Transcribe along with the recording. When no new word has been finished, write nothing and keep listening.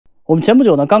我们前不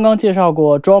久呢，刚刚介绍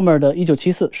过 Drawmer 的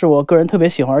1974，是我个人特别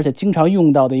喜欢而且经常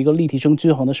用到的一个立体声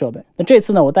均衡的设备。那这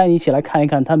次呢，我带你一起来看一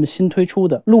看他们新推出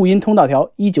的录音通道条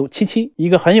1977，一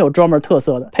个很有 Drawmer 特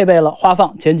色的，配备了花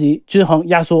放、前级、均衡、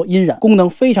压缩、音染，功能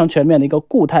非常全面的一个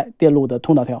固态电路的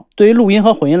通道条。对于录音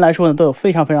和混音来说呢，都有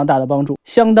非常大的帮助，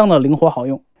相当的灵活好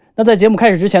用。那在节目开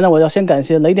始之前呢，我要先感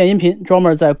谢雷电音频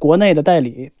Drawmer 在国内的代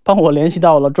理，帮我联系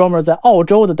到了 Drawmer 在澳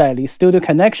洲的代理 Studio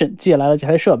Connection 借来了这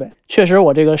台设备。确实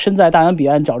我这个身在大洋彼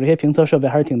岸找这些评测设备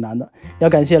还是挺难的，要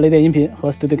感谢雷电音频和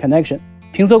Studio Connection。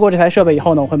评测过这台设备以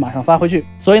后呢，我会马上发回去。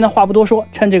所以呢，话不多说，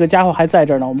趁这个家伙还在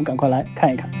这儿呢，我们赶快来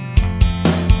看一看。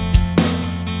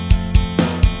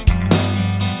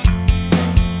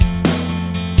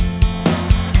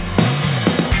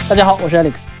大家好，我是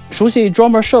Alex。熟悉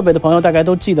Drawmer 设备的朋友大概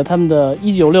都记得他们的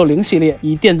1960系列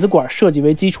以电子管设计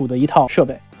为基础的一套设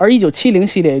备，而1970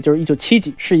系列也就是1970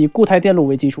级是以固态电路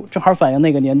为基础，正好反映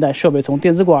那个年代设备从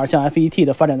电子管向 FET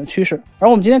的发展的趋势。而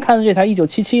我们今天看的这台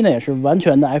1977呢，也是完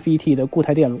全的 FET 的固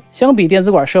态电路。相比电子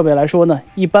管设备来说呢，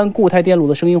一般固态电路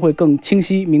的声音会更清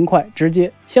晰、明快、直接，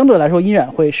相对来说音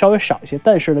染会稍微少一些，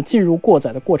但是呢，进入过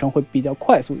载的过程会比较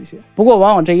快速一些。不过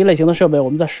往往这一类型的设备我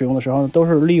们在使用的时候呢，都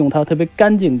是利用它特别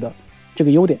干净的这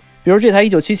个优点。比如这台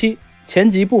1977前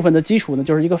级部分的基础呢，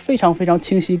就是一个非常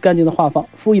清晰干净的画放，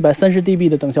负130 dB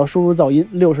的等效输入噪音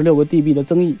，66个 dB 的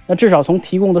增益。那至少从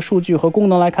提供的数据和功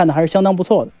能来看呢，还是相当不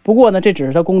错的。不过呢，这只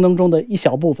是它功能中的一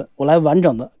小部分，我来完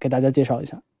整的给大家介绍一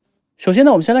下。首先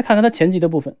呢，我们先来看看它前级的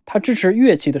部分，它支持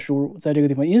乐器的输入，在这个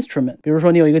地方 instrument， 比如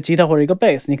说你有一个吉他或者一个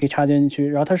bass， 你可以插进去，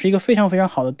然后它是一个非常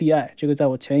好的 DI， 这个在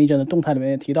我前一阵的动态里面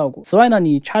也提到过。此外呢，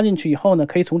你插进去以后呢，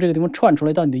可以从这个地方串出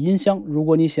来到你的音箱，如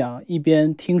果你想一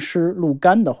边听诗录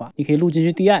干的话，你可以录进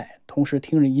去 DI， 同时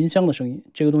听着音箱的声音，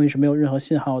这个东西是没有任何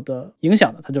信号的影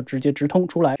响的，它就直接直通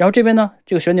出来。然后这边呢，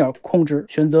这个旋钮控制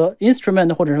选择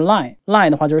instrument 或者是 line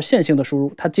的话就是线性的输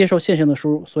入，它接受线性的输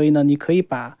入，所以呢，你可以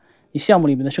把你项目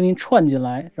里面的声音串进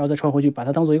来，然后再串回去，把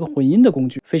它当做一个混音的工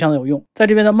具，非常的有用。在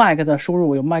这边的 mic 的输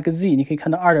入有 mic Z， 你可以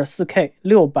看到 2.4K、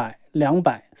600、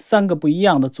200三个不一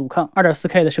样的阻抗。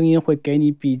2.4K 的声音会给你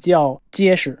比较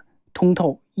结实、通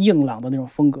透、硬朗的那种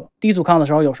风格。低阻抗的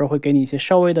时候，有时候会给你一些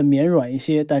稍微的绵软一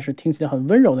些，但是听起来很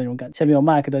温柔的那种感觉。下面有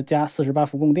mic 的加48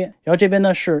伏供电，然后这边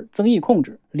呢是增益控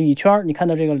制，里圈你看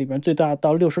到这个里边最大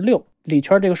到66，里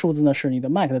圈这个数字呢是你的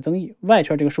mic 的增益，外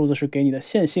圈这个数字是给你的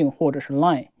线性或者是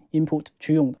line input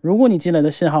去用的。如果你进来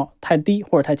的信号太低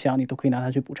或者太强，你都可以拿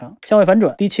它去补偿。向外反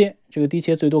转低切，这个低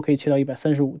切最多可以切到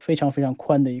135，非常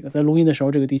宽的一个，在录音的时候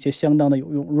这个低切相当的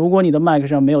有用。如果你的麦克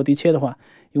上没有低切的话，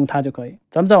用它就可以。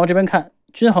咱们再往这边看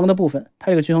均衡的部分，它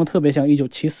这个均衡特别像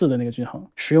1974的那个均衡，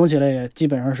使用起来也基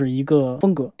本上是一个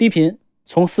风格。低频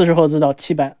从40赫兹到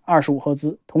725赫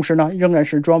兹，同时呢仍然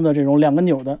是 Drawmer 的这种两个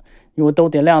钮的。如果都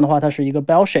点亮的话，它是一个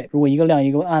bell shape， 如果一个亮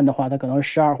一个暗的话，它可能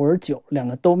是12或者9，两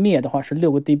个都灭的话是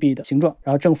6个 dB 的形状。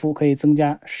然后正负可以增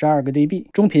加12个 dB，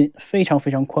 中频非常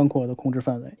宽阔的控制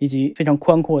范围，以及非常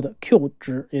宽阔的 Q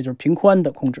值，也就是频宽的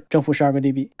控制，正负12个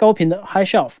dB。高频的 high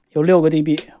shelf 有6个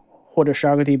dB。或者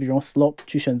12个 dB 这种 slope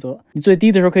去选择，你最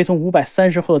低的时候可以从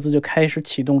530赫兹就开始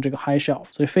启动这个 high shelf，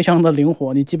 所以非常的灵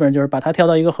活。你基本上就是把它调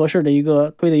到一个合适的一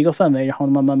个推的一个范围，然后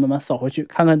慢慢扫回去，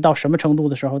看看到什么程度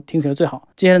的时候听起来最好。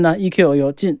接下来呢 EQ 有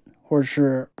进或者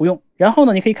是不用，然后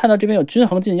呢你可以看到这边有均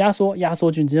衡进压缩、压缩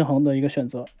进均衡的一个选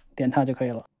择，点它就可以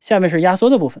了。下面是压缩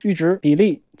的部分，阈值、比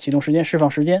例、启动时间、释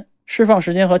放时间。释放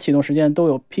时间和启动时间都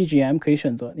有 PGM 可以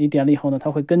选择，你点了以后呢，它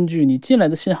会根据你进来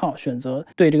的信号选择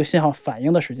对这个信号反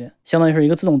应的时间，相当于是一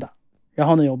个自动挡。然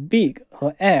后呢有 Big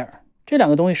和 Air 这两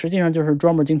个东西，实际上就是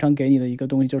Drawmer 经常给你的一个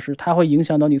东西，就是它会影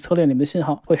响到你侧链里面的信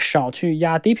号，会少去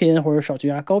压低频或者少去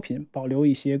压高频，保留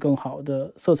一些更好的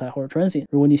色彩或者 transient。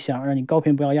如果你想让你高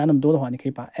频不要压那么多的话，你可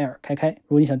以把 Air 开。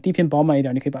如果你想低频饱满一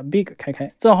点，你可以把 Big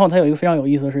开。最后它有一个非常有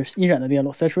意思的是音染的电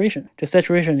路 Saturation， 这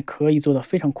Saturation 可以做到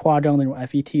非常夸张的那种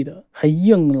FET 的很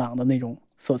硬朗的那种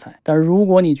色彩。但是如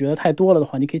果你觉得太多了的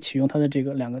话，你可以启用它的这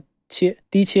个两个切，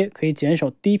低切可以减少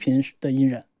低频的音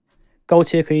染，高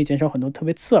切可以减少很多特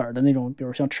别刺耳的那种，比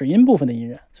如像齿音部分的音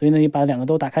染。所以呢，你把两个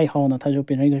都打开以后呢，它就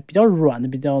变成一个比较软的、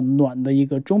比较暖的一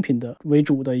个中频的为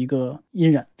主的一个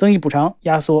音染。增益补偿、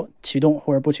压缩、启动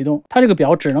或者不启动，它这个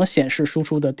表只能显示输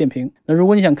出的电平。那如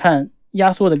果你想看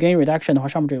压缩的 gain reduction 的话，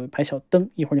上面这有一排小灯，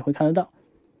一会儿你会看得到。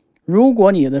如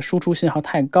果你的输出信号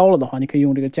太高了的话，你可以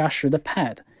用这个加10的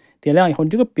pad，点亮以后，你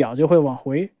这个表就会往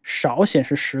回少显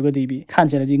示10个 dB， 看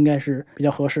起来就应该是比较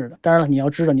合适的。当然了，你要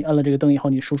知道你摁了这个灯以后，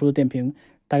你输出的电平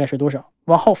大概是多少。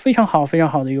往后非常好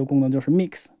的一个功能就是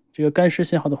mix， 这个干湿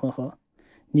信号的混合。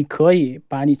你可以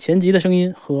把你前级的声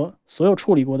音和所有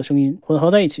处理过的声音混合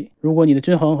在一起。如果你的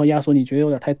均衡和压缩你觉得有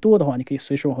点太多的话，你可以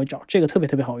随时往回找，这个特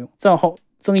别好用。再往后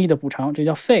增益的补偿，这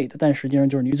叫 fade， 但实际上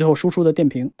就是你最后输出的电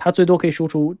平，它最多可以输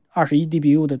出21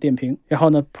 dBu 的电平。然后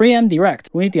呢 preamp direct，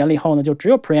 如果你点了以后呢，就只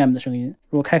有 preamp 的声音，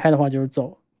如果开的话就是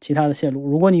走其他的线路，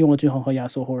如果你用了均衡和压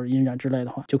缩或者音染之类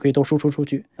的话，就可以都输出出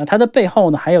去。那它的背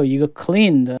后呢，还有一个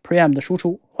clean 的 preamp 的输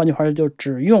出，换句话说，就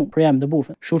只用 preamp 的部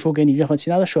分输出给你任何其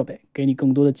他的设备，给你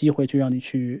更多的机会去让你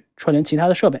去串联其他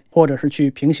的设备，或者是去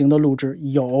平行的录制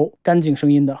有干净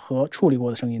声音的和处理过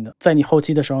的声音的，在你后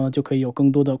期的时候呢，就可以有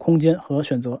更多的空间和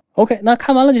选择。OK， 那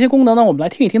看完了这些功能呢，我们来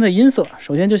听一听它的音色。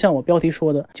首先就像我标题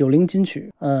说的90金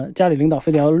曲，家里领导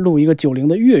非得要录一个90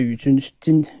的粤语金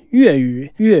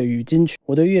曲，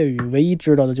我对粤语唯一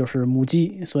知道的就是母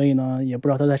鸡，所以呢也不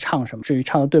知道他在唱什么，至于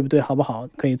唱的对不对好不好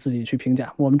可以自己去评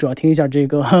价，我们主要听一下这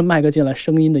个麦克进来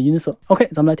声音的音色。 OK，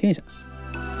 咱们来听一下。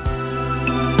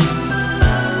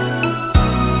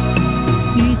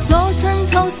如早春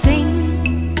初醒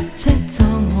出咗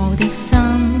我的心，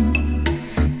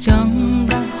將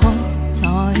不可再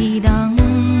等，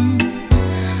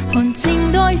寒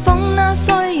漸待風那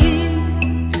細雨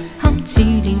含住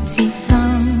了刺心，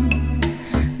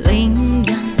令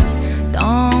人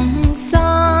動心。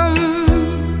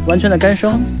完全的干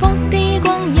聲。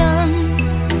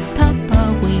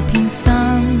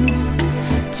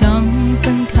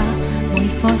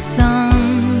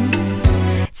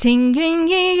情願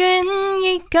意願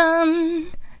意跟，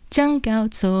將交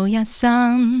做一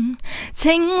生，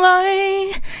情侶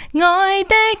愛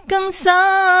的更深，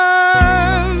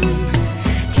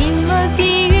甜蜜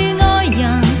地與愛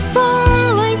人風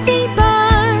裏飛奔，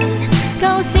舊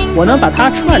情我能把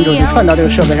它串出去，串到这个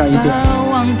設備上一遍。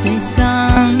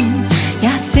也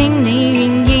勝你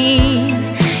願意，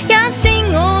也是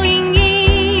我願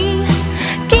意，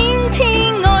驚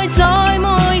天愛在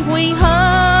每回響。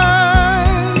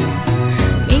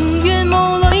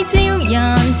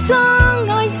相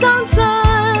愛相襯，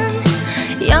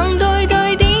讓對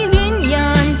對的戀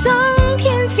人增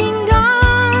添善感，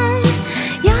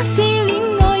也是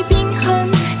戀愛變恨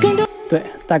更多。對，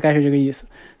大概是這個意思。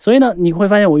所以呢，你會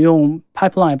發現我用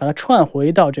pipeline 把它串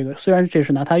回到這個，雖然這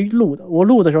是拿它錄的，我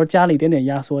錄的時候加了一點點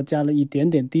壓縮，加了一點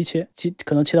點低切，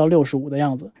可能切到65的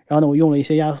樣子。然後呢，我用了一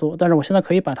些壓縮，但是我現在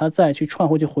可以把它再去串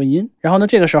回去混音。然後呢，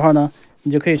這個時候呢，你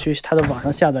就可以去它的網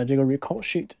上下載這個 record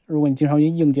sheet。如果你經常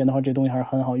用硬件的話，這東西還是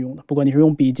很好用的。不管你是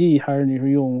用筆記還是你是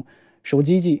用手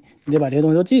機記，你得把這些東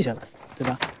西都記下來，對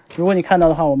吧？如果你看到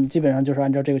的話，我們基本上就是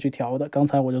按照這個去調的。剛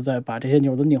才我就再把這些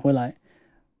鈕都擰回來，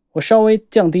我稍微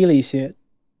降低了一些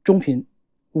中頻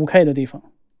 5K 的地方，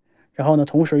然後呢，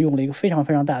同時用了一個非常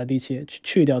非常大的低切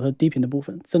去掉它低頻的部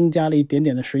分，增加了一點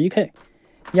點的 11K。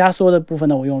 壓縮的部分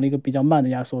呢，我用了一個比較慢的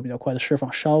壓縮，比較快的釋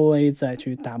放，稍微再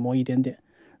去打磨一點點。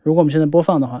如果我們現在播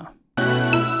放的話，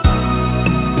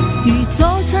如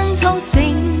早春初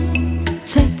醒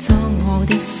出咗我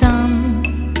的心，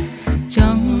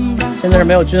現在是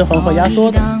沒有均衡和壓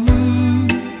縮的。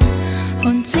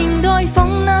寒漸待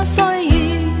風那細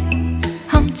雨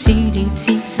含住了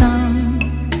刺心，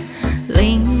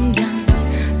令人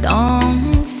動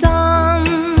心。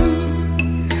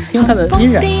聽它的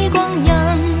音染，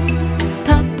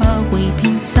它不會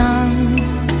偏心，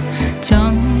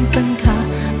將分卡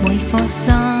每顆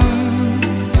心，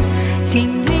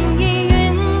情願意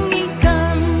願意跟，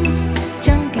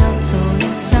將交做一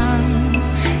生，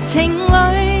情侶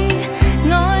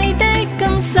愛的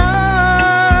更深。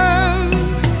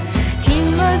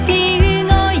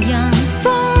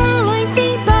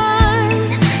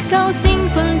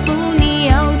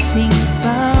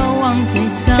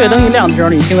這個燈一亮的時候，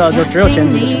你聽到的就只有前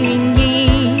提的聲音。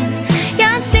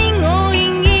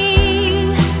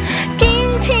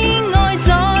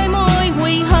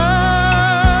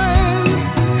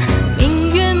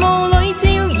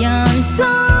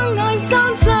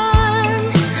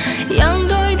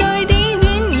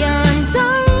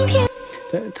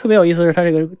對，特別有意思是它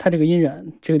這個音染，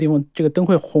這個地方這個燈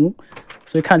會紅，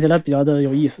所以看起來比較的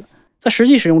有意思。在實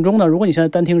際使用中呢，如果你現在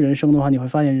單聽人聲的話，你會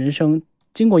發現人聲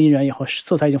經過音染以後，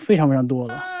色彩已經非常非常多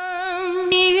了。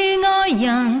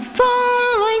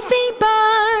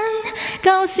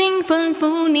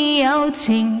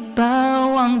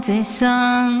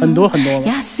很多很多了。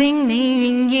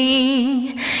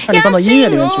看你放到音樂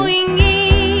裡面去。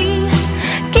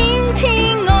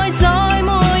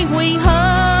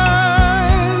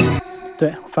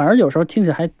对，反而有时候听起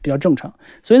来还比较正常，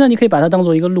所以呢，你可以把它当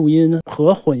做一个录音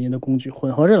和混音的工具，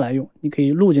混合着来用。你可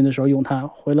以录进的时候用它，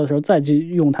回来的时候再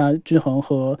用它均衡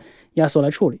和压缩来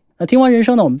处理。那听完人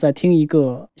声呢，我们再听一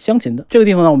个湘琴的，这个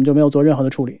地方呢，我们就没有做任何的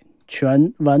处理，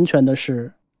完全的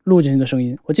是录进去的声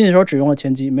音。我进去的时候只用了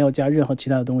前级，没有加任何其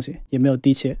他的东西，也没有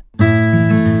低切。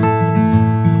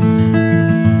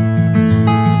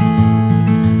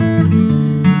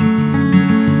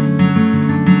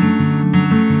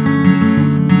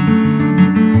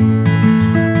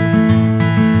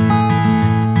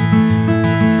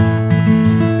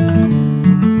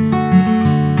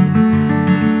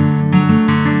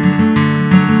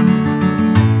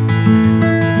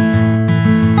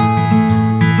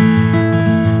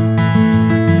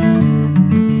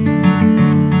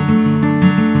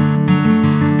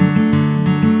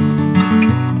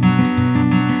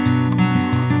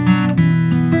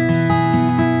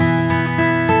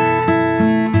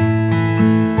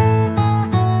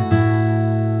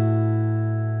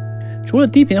了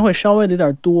低频会稍微的有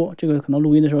点多，这个可能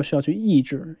录音的时候需要去抑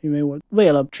制，因为我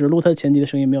为了只录它的前级的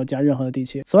声音没有加任何的低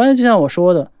切。此外就像我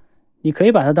说的，你可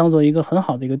以把它当做一个很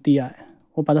好的一个 DI，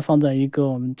 我把它放在一个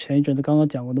我们前一阵子刚刚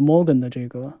讲过的 Morgan 的这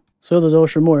个，所有的都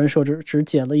是默认设置，只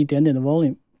减了一点点的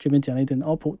volume， 这边减了一点的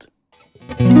output。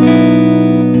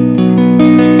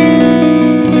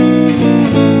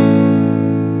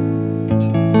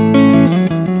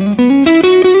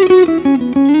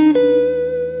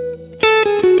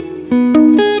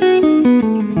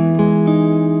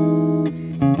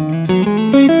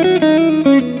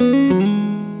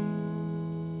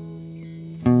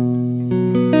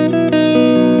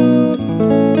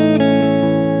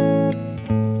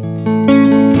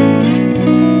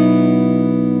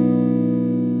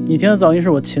你听的噪音是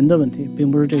我琴的问题，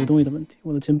并不是这个东西的问题。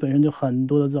我的琴本身就很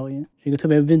多的噪音，是一个特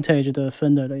别 vintage 的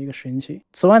Fender 的一个拾音器。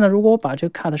此外呢，如果我把这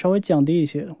个 cut 稍微降低一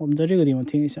些，我们在这个地方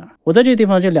听一下。我在这个地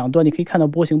方这两段你可以看到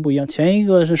波形不一样，前一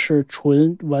个是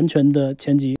纯完全的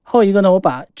前级，后一个呢我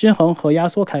把均衡和压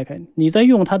缩开。你在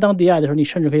用它当 DI 的时候，你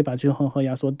甚至可以把均衡和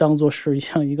压缩当做是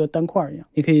像一个单块一样，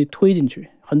你可以推进去。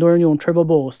很多人用 triple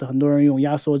boost， 很多人用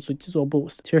压缩做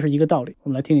boost， 其实是一个道理。我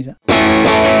们来听一下。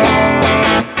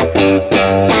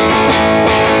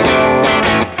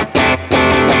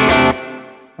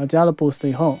然后加了 boost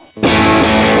以后，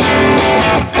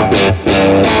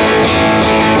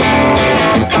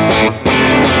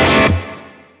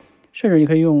甚至你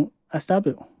可以用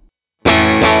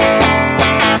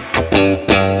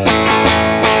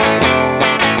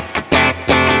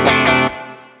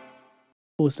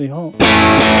SW。boost 以后，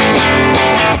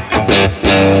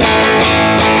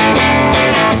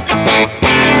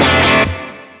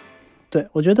对，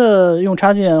我觉得用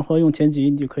插件和用前级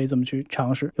你就可以这么去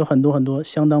尝试，有很多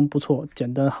相当不错、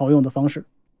简单好用的方式。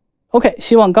OK，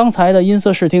 希望刚才的音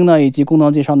色试听呢，以及功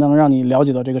能介绍能让你了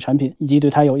解到这个产品，以及对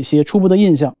它有一些初步的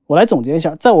印象。我来总结一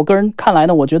下，在我个人看来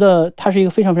呢，我觉得它是一个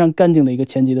非常干净的一个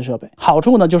前级的设备。好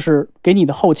处呢，就是给你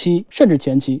的后期甚至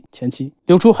前期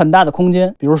留出很大的空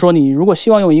间。比如说，你如果希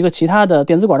望用一个其他的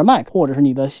电子管的麦克，或者是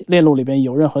你的链路里边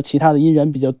有任何其他的音源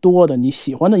比较多的你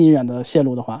喜欢的音源的线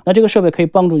路的话，那这个设备可以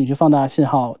帮助你去放大信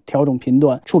号、调整频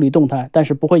段、处理动态，但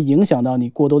是不会影响到你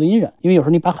过多的音源，因为有时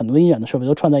候你把很多的音源的设备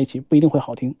都串在一起，不一定会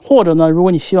好听。或者呢，如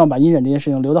果你希望把音染这件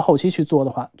事情留到后期去做的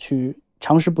话，去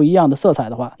尝试不一样的色彩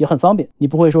的话，也很方便。你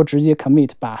不会说直接 commit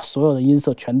把所有的音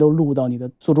色全都录到你的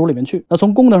宿主里面去。那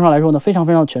从功能上来说呢，非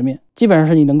常全面，基本上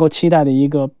是你能够期待的一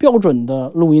个标准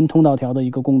的录音通道条的一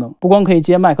个功能。不光可以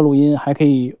接麦克录音，还可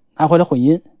以拿回来混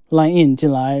音 ，line in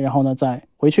进来，然后呢再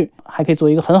回去，还可以做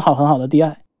一个很好的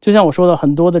DI。就像我说的，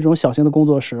很多的这种小型的工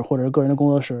作室或者是个人的工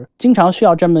作室，经常需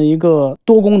要这么一个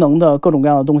多功能的各种各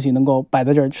样的东西能够摆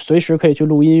在这儿，随时可以去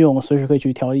录音用，随时可以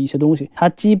去调一些东西。它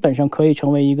基本上可以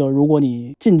成为一个，如果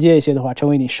你进阶一些的话，成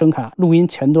为你声卡录音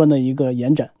前端的一个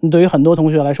延展。对于很多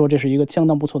同学来说，这是一个相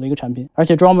当不错的一个产品。而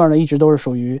且 Drawmer 呢，一直都是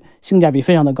属于性价比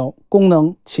非常的高，功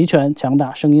能齐全强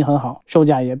大，声音很好，售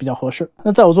价也比较合适。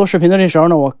那在我做视频的这时候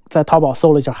呢，我在淘宝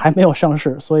搜了一下，还没有上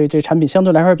市，所以这产品相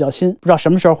对来说比较新，不知道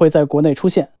什么时候会在国内出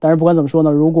现。但是不管怎么说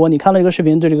呢，如果你看了这个视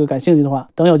频对这个感兴趣的话，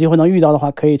等有机会能遇到的话，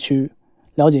可以去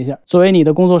了解一下。作为你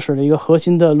的工作室的一个核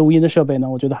心的录音的设备呢，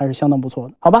我觉得还是相当不错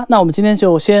的。好吧，那我们今天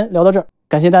就先聊到这儿，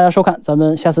感谢大家收看，咱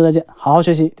们下次再见，好好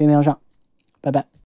学习，天天向上，拜拜。